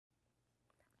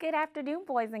Good afternoon,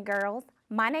 boys and girls.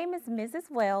 My name is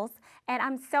Mrs. Wells, and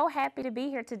I'm so happy to be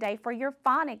here today for your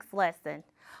phonics lesson.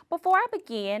 Before I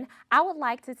begin, I would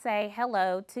like to say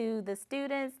hello to the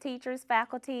students, teachers,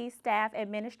 faculty, staff,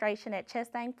 administration at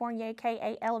Chastain Fournier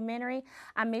KA Elementary.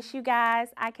 I miss you guys.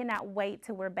 I cannot wait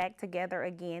till we're back together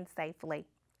again safely.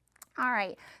 All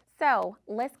right, so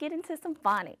let's get into some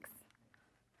phonics.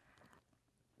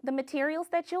 The materials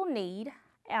that you'll need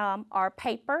are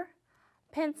paper,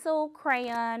 pencil,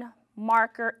 crayon,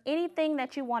 marker, anything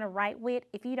that you want to write with.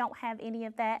 If you don't have any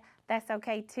of that, that's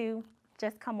okay too.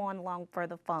 Just come on along for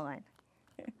the fun.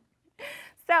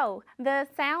 So the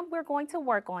sound we're going to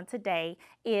work on today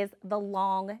is the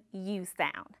long U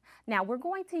sound. Now we're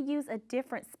going to use a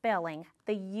different spelling,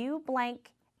 the U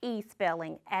blank E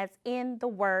spelling, as in the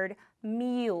word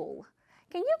mule.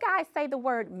 Can you guys say the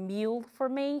word mule for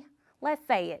me? Let's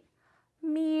say it.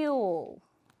 Mule.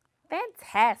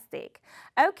 Fantastic.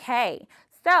 Okay,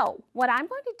 so what I'm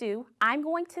going to do, I'm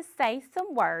going to say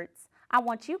some words. I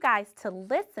want you guys to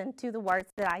listen to the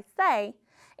words that I say.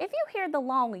 If you hear the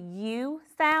long U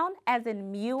sound, as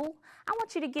in mule, I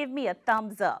want you to give me a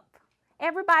thumbs up.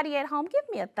 Everybody at home, give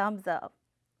me a thumbs up.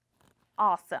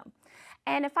 Awesome.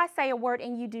 And if I say a word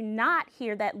and you do not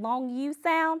hear that long U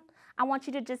sound, I want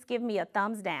you to just give me a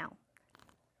thumbs down.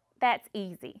 That's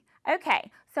easy. Okay,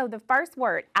 so the first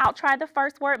word, I'll try the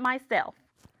first word myself.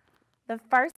 The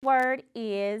first word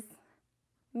is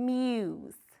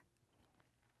muse.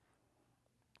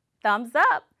 Thumbs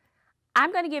up.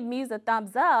 I'm going to give muse a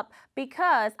thumbs up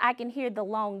because I can hear the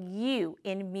long U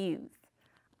in muse.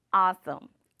 Awesome.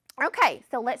 Okay,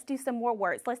 so let's do some more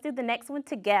words. Let's do the next one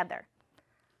together.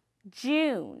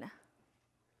 June.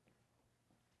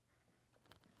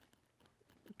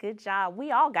 Good job.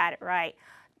 We all got it right.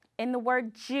 In the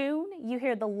word June, you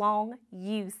hear the long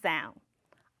U sound.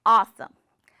 Awesome.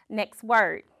 Next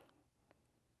word.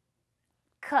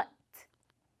 Cut.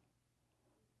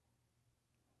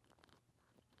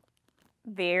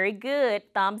 Very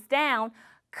good. Thumbs down.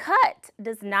 Cut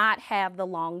does not have the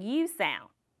long U sound.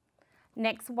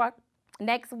 Next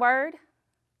word.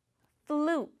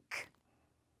 Fluke.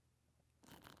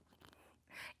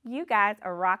 You guys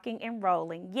are rocking and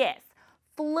rolling. Yes.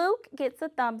 Fluke gets a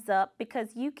thumbs up because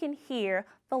you can hear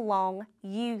the long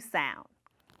U sound.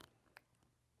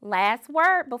 Last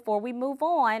word before we move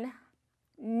on,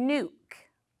 nuke.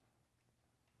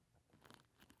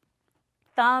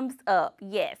 Thumbs up,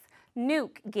 yes.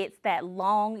 Nuke gets that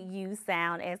long U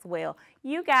sound as well.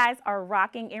 You guys are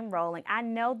rocking and rolling. I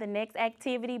know the next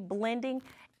activity, blending,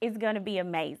 is going to be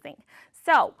amazing.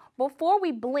 So before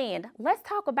we blend, let's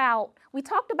talk about, we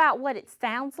talked about what it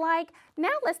sounds like.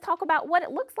 Now let's talk about what it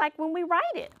looks like when we write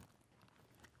it.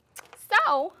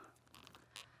 So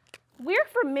we're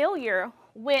familiar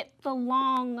with the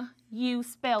long U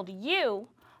spelled U,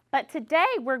 but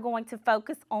today we're going to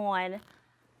focus on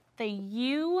the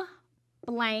U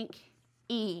blank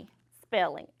E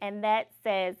spelling, and that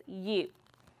says you.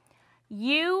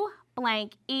 U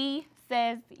blank E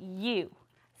says you.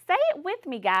 Say it with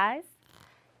me, guys.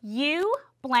 U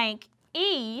blank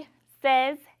E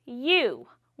says you.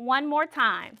 One more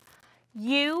time.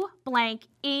 U blank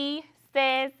E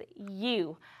says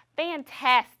you.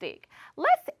 Fantastic.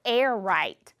 Let's air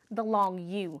write the long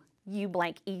U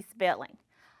blank E spelling.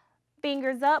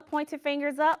 Fingers up, pointed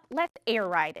fingers up. Let's air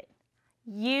write it.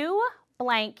 U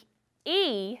blank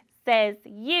E says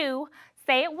you.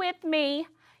 Say it with me.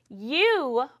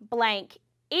 U blank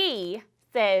E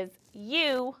says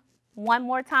you. One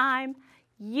more time.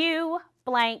 U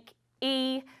blank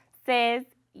E says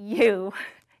you.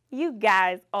 You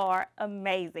guys are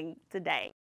amazing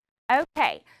today.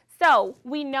 Okay, so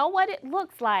we know what it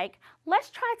looks like. Let's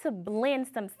try to blend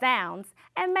some sounds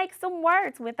and make some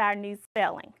words with our new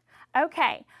spelling.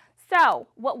 Okay, so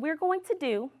what we're going to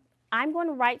do, I'm going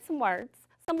to write some words,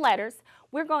 some letters.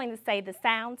 We're going to say the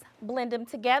sounds, blend them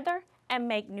together, and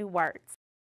make new words.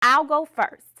 I'll go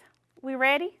first. We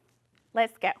ready?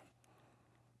 Let's go.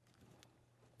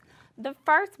 The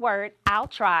first word I'll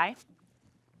try,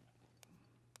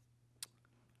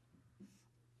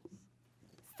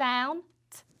 sound.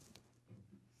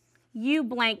 U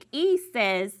blank E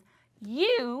says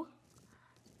you.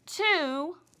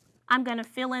 Two, I'm going to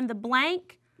fill in the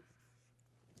blank.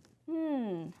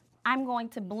 I'm going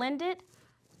to blend it.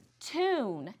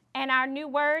 Tune. And our new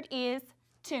word is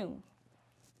tune.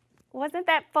 Wasn't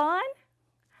that fun?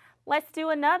 Let's do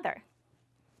another.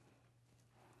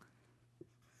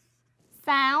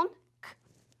 Sound.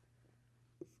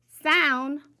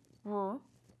 Sound.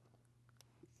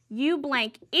 U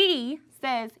blank E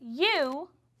says you.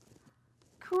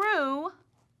 Crew.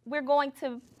 We're going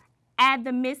to add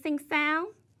the missing sound.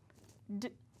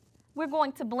 We're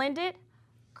going to blend it,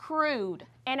 crude.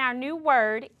 And our new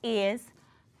word is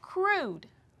crude.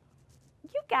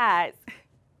 You guys,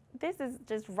 this is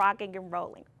just rocking and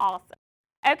rolling. Awesome.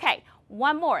 Okay,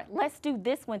 one more. Let's do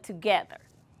this one together.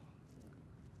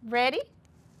 Ready?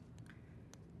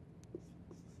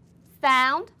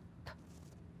 Sound,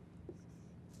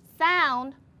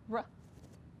 sound,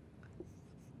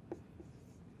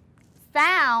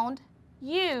 sound,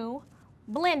 you,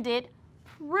 blended,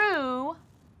 pru,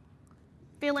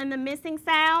 fill in the missing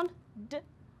sound,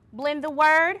 blend the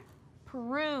word,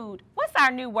 prude. What's our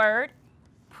new word?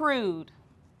 Prude.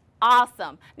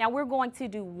 Awesome. Now we're going to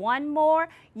do one more.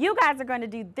 You guys are going to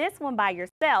do this one by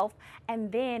yourself,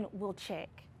 and then we'll check.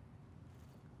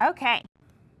 Okay.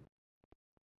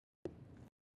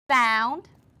 Sound,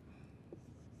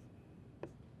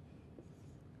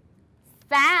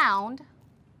 sound,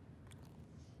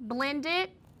 blended,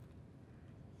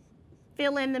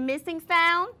 fill in the missing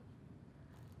sound,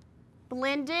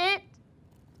 blended,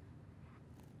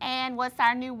 and what's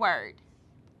our new word?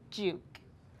 Juke.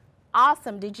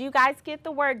 Awesome. Did you guys get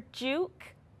the word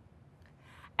juke?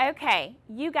 Okay,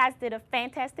 you guys did a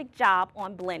fantastic job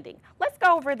on blending. Let's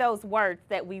go over those words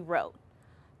that we wrote.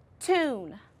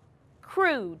 Tune,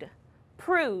 crude,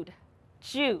 prude,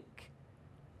 juke.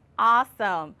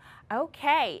 Awesome.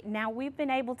 Okay, now we've been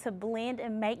able to blend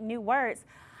and make new words.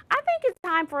 I think it's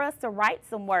time for us to write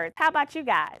some words. How about you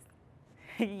guys?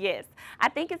 Yes, I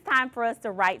think it's time for us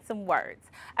to write some words.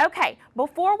 Okay,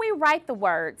 before we write the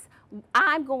words,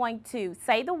 I'm going to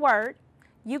say the word.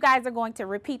 You guys are going to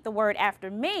repeat the word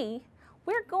after me.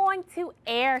 We're going to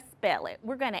air spell it.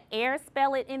 We're going to air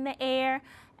spell it in the air,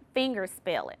 finger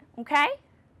spell it, okay?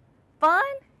 Fun?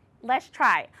 Let's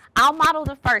try it. I'll model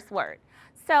the first word.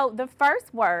 So the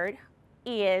first word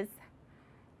is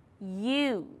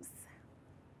use.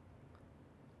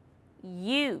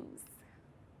 Use.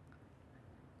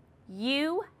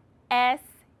 U-S-E,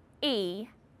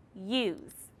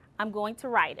 use. I'm going to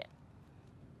write it.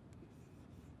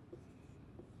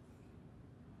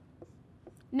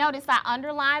 Notice I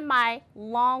underline my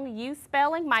long U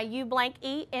spelling, my U blank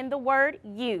E in the word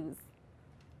use.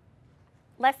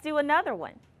 Let's do another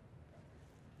one.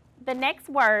 The next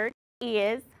word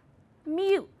is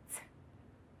mute.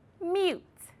 Mute.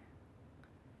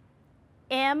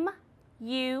 M-U-T-E,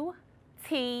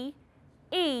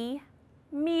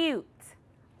 mute.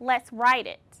 Let's write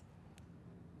it.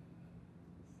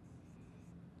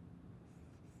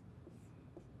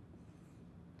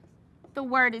 The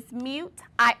word is mute.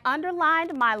 I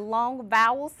underlined my long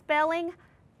vowel spelling,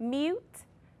 mute.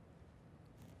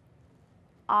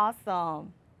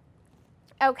 Awesome.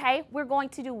 Okay, we're going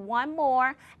to do one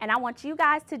more, and I want you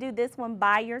guys to do this one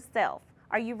by yourself.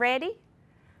 Are you ready?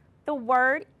 The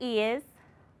word is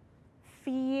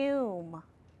fume.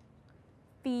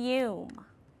 Fume.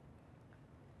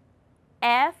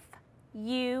 F-U-M-E,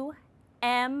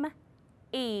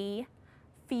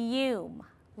 fume.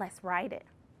 Let's write it.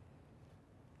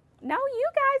 No, you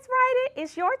guys write it.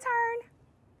 It's your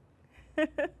turn.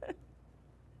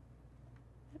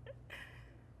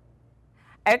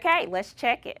 Okay, let's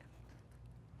check it.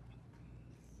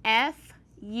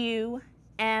 F-U-M-E,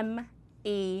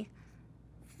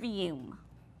 fume.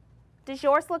 Does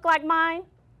yours look like mine?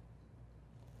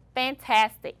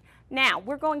 Fantastic. Now,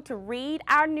 we're going to read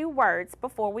our new words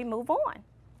before we move on.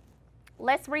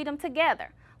 Let's read them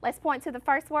together. Let's point to the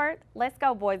first word. Let's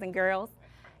go, boys and girls.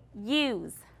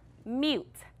 Use,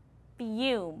 mute,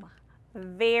 fume.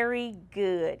 Very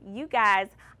good. You guys,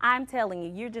 I'm telling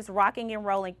you, you're just rocking and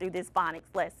rolling through this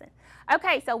phonics lesson.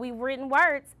 Okay, so we've written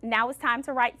words. Now it's time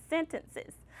to write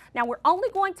sentences. Now, we're only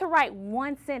going to write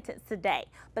one sentence today,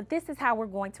 but this is how we're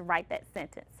going to write that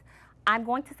sentence. I'm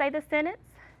going to say the sentence.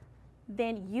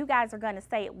 Then you guys are going to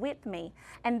say it with me,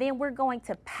 and then we're going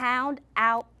to pound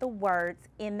out the words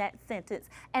in that sentence,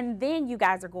 and then you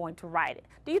guys are going to write it.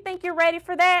 Do you think you're ready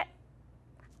for that?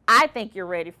 I think you're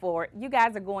ready for it. You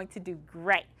guys are going to do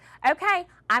great. Okay,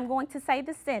 I'm going to say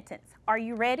the sentence. Are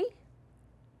you ready?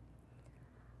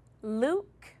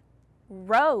 Luke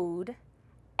rode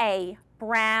a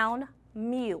brown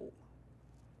mule.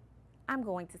 I'm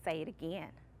going to say it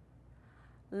again.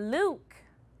 Luke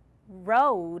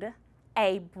rode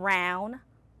a brown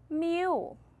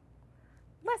mule.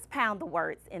 Let's pound the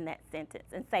words in that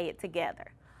sentence and say it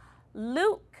together.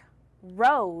 Luke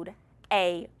rode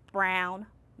a brown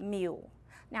mule.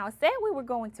 Now, I said we were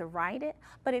going to write it,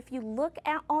 but if you look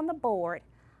out on the board,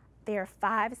 there are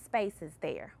 5 spaces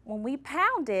there. When we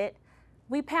pounded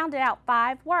out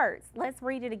 5 words. Let's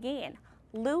read it again.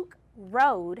 Luke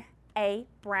rode a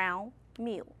brown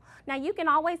mule. Now you can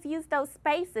always use those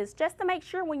spaces just to make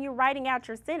sure when you're writing out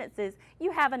your sentences,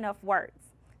 you have enough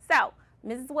words. So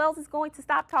Mrs. Wells is going to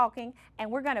stop talking and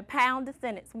we're going to pound the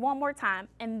sentence one more time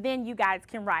and then you guys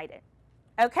can write it.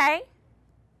 Okay?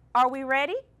 Are we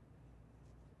ready?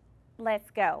 Let's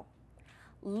go.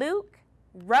 Luke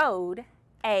rode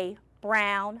a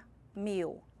brown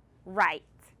mule. Right.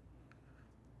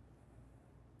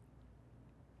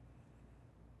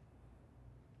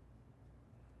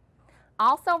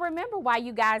 Also remember while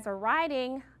you guys are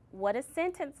writing what a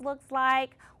sentence looks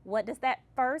like. What does that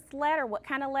first letter, what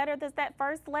kind of letter does that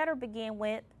first letter begin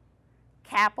with?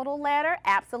 Capital letter,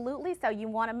 absolutely. So you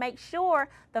want to make sure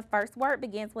the first word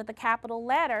begins with a capital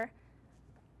letter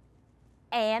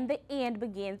and the end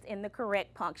begins in the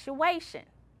correct punctuation.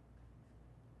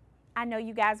 I know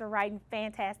you guys are writing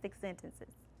fantastic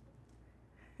sentences.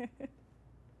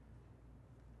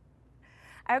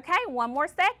 Okay, one more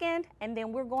second and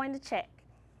then we're going to check.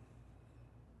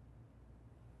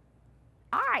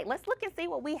 All right, let's look and see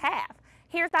what we have.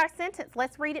 Here's our sentence.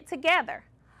 Let's read it together.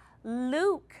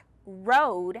 Luke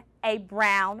rode a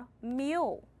brown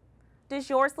mule. Does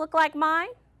yours look like mine?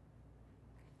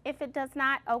 If it does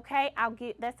not, okay,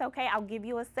 that's okay. I'll give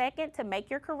you a second to make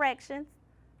your corrections.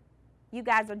 You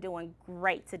guys are doing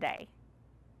great today.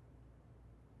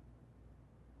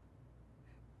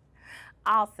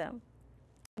 Awesome.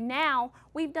 Now,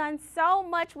 we've done so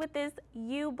much with this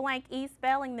U blank E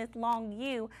spelling, this long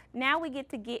U. Now we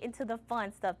get into the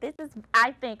fun stuff. This is,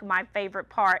 I think, my favorite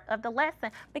part of the lesson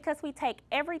because we take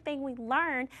everything we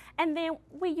learn and then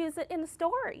we use it in the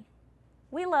story.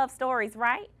 We love stories,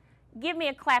 right? Give me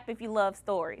a clap if you love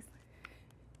stories.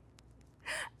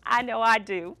 I know I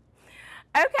do.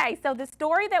 Okay, so the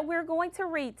story that we're going to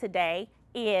read today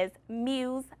is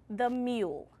Muse the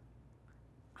Mule.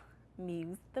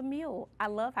 Muse the Mule. I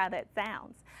love how that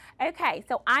sounds. Okay,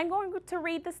 so I'm going to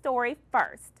read the story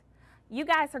first. You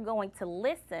guys are going to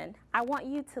listen. I want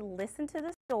you to listen to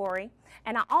the story,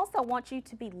 and I also want you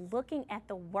to be looking at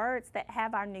the words that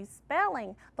have our new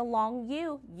spelling, the long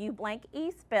U, U blank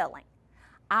E spelling.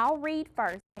 I'll read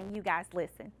first, and you guys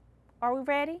listen. Are we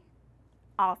ready?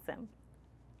 Awesome.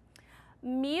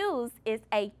 Muse is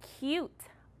a cute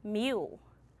mule.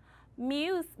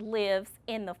 Muse lives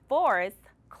in the forest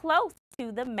close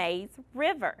to the Maze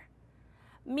River.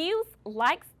 Muse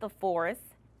likes the forest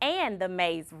and the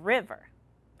Maze River,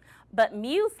 but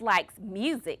Muse likes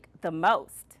music the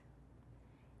most.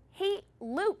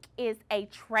 Luke is a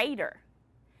trader.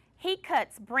 He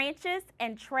cuts branches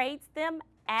and trades them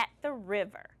at the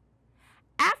river.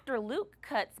 After Luke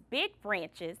cuts big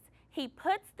branches, he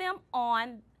puts them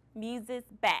on Muse's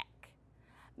back.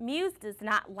 Muse does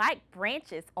not like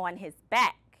branches on his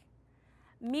back.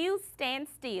 Muse stands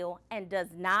still and does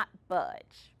not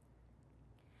budge.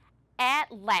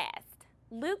 At last,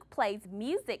 Luke plays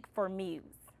music for Muse.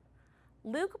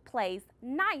 Luke plays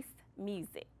nice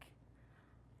music.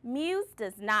 Muse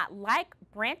does not like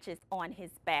branches on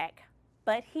his back,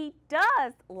 but he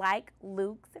does like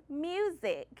Luke's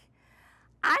music.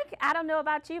 I don't know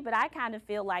about you, but I kind of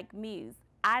feel like Muse.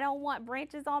 I don't want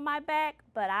branches on my back,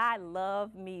 but I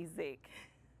love music.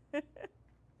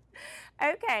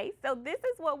 Okay, so this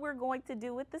is what we're going to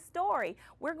do with the story.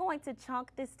 We're going to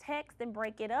chunk this text and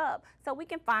break it up so we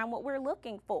can find what we're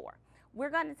looking for. We're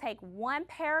going to take one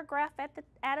paragraph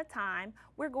at a time.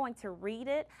 We're going to read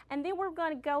it, and then we're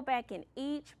going to go back in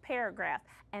each paragraph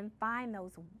and find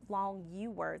those long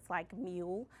U words like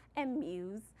mule and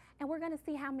muse, and we're going to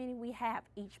see how many we have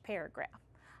each paragraph.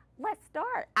 Let's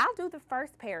start. I'll do the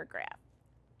first paragraph.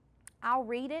 I'll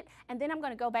read it, and then I'm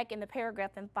going to go back in the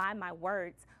paragraph and find my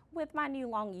words with my new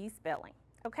long U spelling,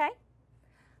 okay?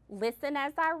 Listen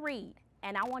as I read,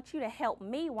 and I want you to help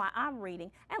me while I'm reading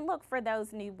and look for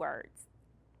those new words.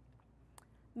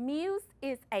 Muse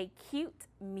is a cute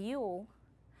mule.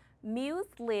 Muse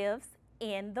lives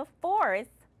in the forest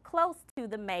close to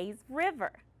the Maze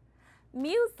River.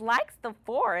 Muse likes the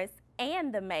forest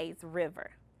and the Maze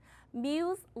River.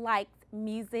 Muse likes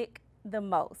music the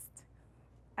most.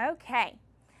 Okay,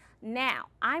 now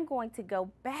I'm going to go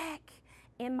back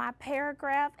in my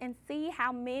paragraph and see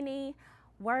how many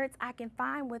words I can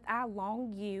find with our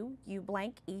long U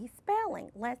blank E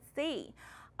spelling. Let's see.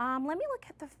 Let me look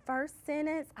at the first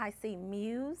sentence. I see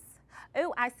muse.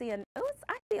 Oh, I see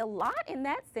a lot in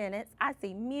that sentence. I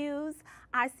see muse,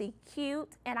 I see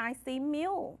cute, and I see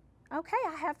mule. Okay,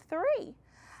 I have 3.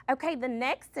 Okay, the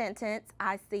next sentence,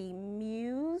 I see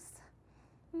muse.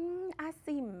 I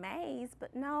see maze,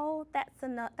 but no,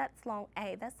 that's long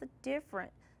A. That's a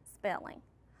different spelling.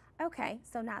 Okay,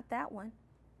 so not that one.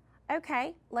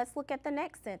 Okay, let's look at the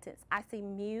next sentence. I see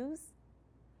muse.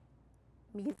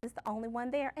 Muse is the only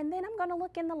one there. And then I'm going to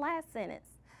look in the last sentence.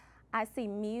 I see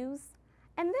muse,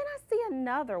 and then I see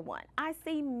another one. I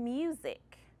see music,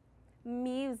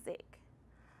 music.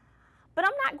 But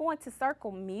I'm not going to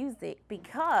circle music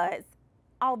because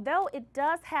although it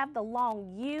does have the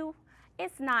long U,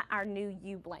 it's not our new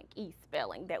U blank E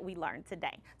spelling that we learned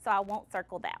today. So I won't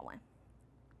circle that one.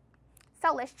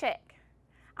 So let's check.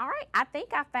 All right, I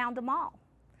think I found them all.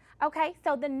 Okay,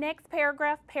 so the next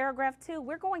paragraph, paragraph 2,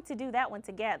 we're going to do that one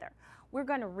together. We're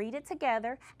going to read it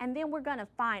together, and then we're going to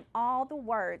find all the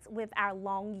words with our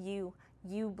long U,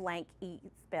 U blank E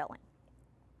spelling.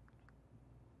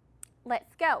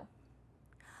 Let's go.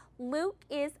 Luke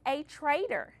is a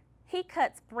trader. He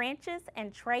cuts branches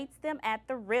and trades them at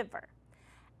the river.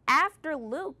 After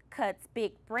Luke cuts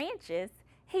big branches,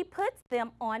 he puts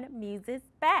them on Muse's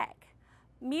back.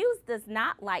 Muse does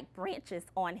not like branches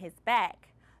on his back.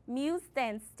 Muse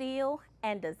stands still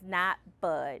and does not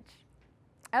budge.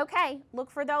 Okay,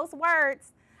 look for those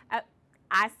words.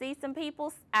 I see some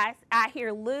people, I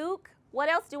hear Luke. What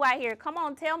else do I hear? Come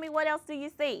on, tell me, what else do you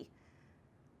see?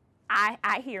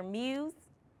 I hear Muse.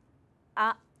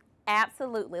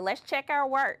 Absolutely. Let's check our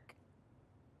work.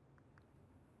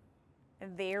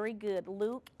 Very good,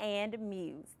 Luke and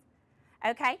Muse.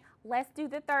 Okay, let's do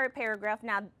the third paragraph.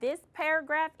 Now, this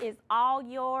paragraph is all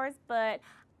yours, but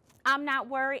I'm not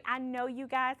worried. I know you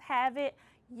guys have it.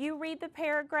 You read the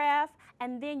paragraph,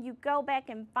 and then you go back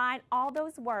and find all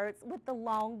those words with the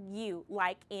long U,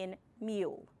 like in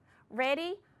mule.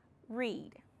 Ready?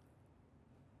 Read.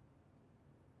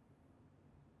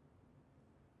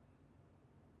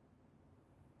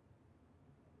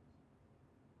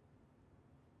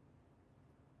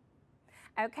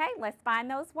 Okay, let's find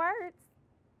those words.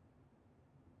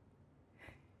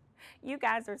 You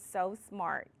guys are so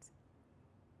smart.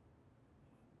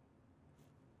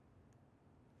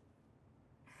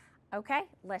 Okay,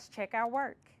 let's check our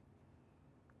work.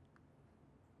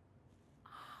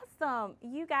 Awesome.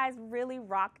 You guys really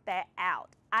rocked that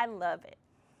out. I love it.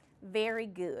 Very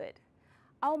good.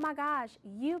 Oh my gosh,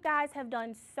 you guys have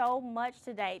done so much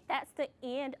today. That's the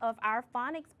end of our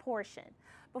phonics portion.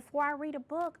 Before I read a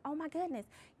book, oh my goodness,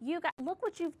 you guys, look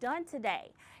what you've done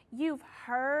today. You've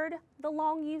heard the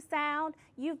long U sound.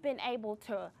 You've been able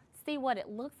to see what it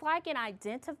looks like and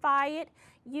identify it.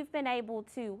 You've been able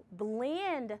to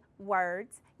blend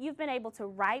words. You've been able to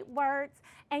write words,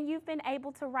 and you've been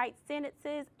able to write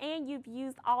sentences, and you've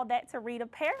used all that to read a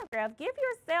paragraph. Give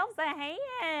yourselves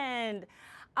a hand.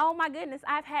 Oh my goodness,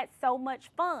 I've had so much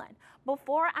fun.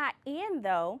 Before I end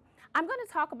though, I'm going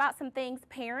to talk about some things,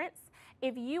 parents.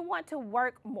 If you want to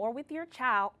work more with your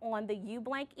child on the U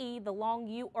blank E, the long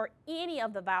U, or any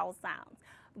of the vowel sounds,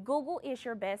 Google is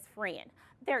your best friend.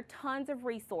 There are tons of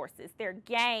resources. There are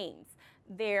games.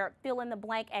 There are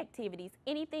fill-in-the-blank activities.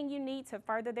 Anything you need to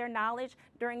further their knowledge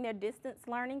during their distance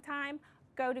learning time,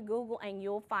 go to Google and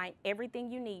you'll find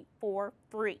everything you need for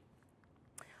free.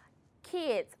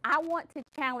 Kids, I want to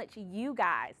challenge you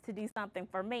guys to do something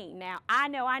for me. Now, I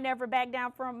know I never back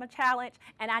down from a challenge,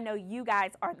 and I know you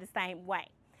guys are the same way.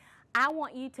 I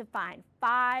want you to find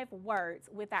 5 words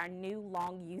with our new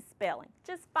long U spelling.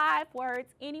 Just 5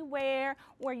 words anywhere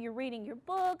where you're reading your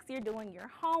books, you're doing your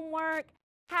homework,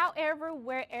 however,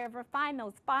 wherever. Find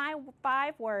those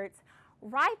five words,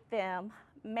 write them,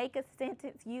 make a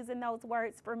sentence using those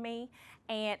words for me,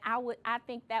 and I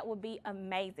think that would be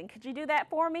amazing. Could you do that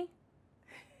for me?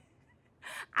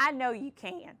 I know you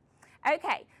can.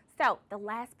 Okay, so the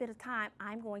last bit of time,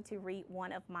 I'm going to read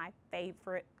one of my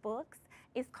favorite books.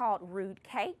 It's called Rude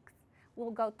Cakes.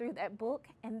 We'll go through that book,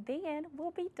 and then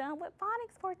we'll be done with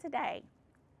phonics for today.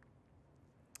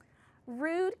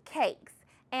 Rude Cakes.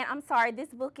 And I'm sorry, this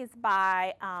book is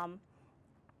by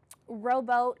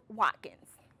Robot Watkins.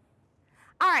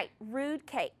 All right, Rude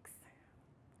Cakes.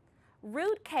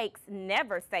 Rude cakes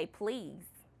never say please.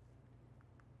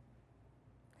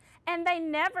 And they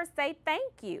never say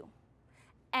thank you.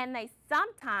 And they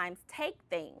sometimes take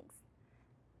things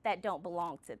that don't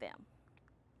belong to them.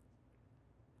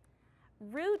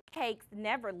 Rude cakes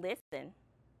never listen,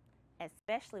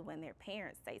 especially when their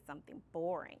parents say something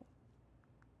boring.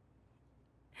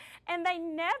 And they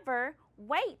never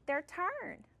wait their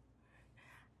turn.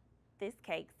 This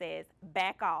cake says,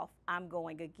 back off, I'm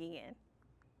going again.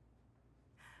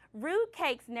 Rude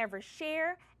cakes never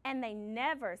share, and they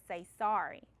never say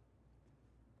sorry,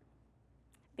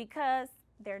 because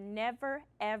they're never,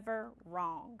 ever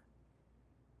wrong.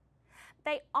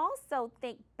 They also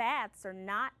think baths are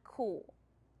not cool,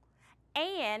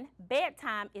 and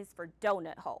bedtime is for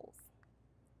donut holes.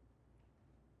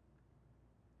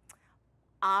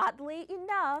 Oddly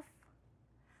enough,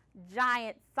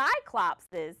 giant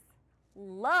cyclopses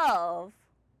love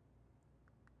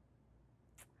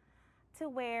to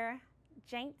wear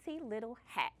dainty little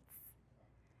hats.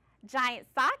 Giant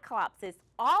cyclopses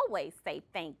always say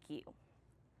thank you.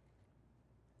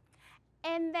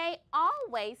 And they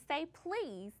always say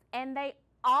please, and they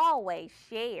always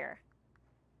share.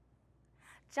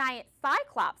 Giant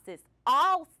cyclopses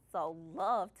also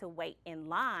love to wait in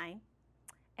line.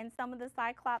 And some of the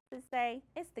cyclopses say,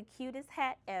 it's the cutest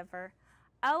hat ever.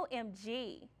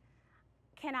 OMG,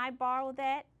 can I borrow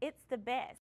that? It's the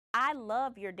best. I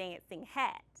love your dancing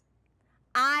hat.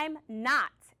 I'm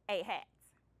not a hat.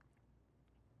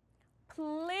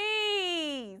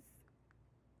 Please.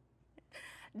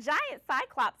 Giant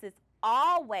cyclopses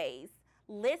always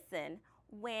listen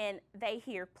when they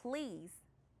hear please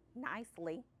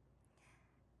nicely,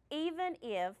 even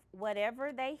if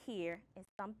whatever they hear is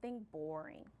something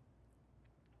boring.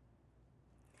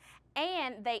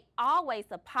 And they always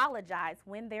apologize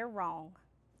when they're wrong.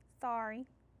 Sorry.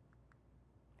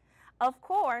 Of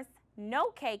course,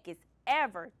 no cake is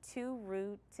ever too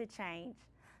rude to change.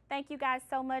 Thank you guys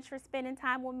so much for spending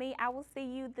time with me. I will see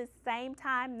you the same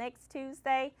time next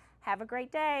Tuesday. Have a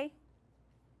great day.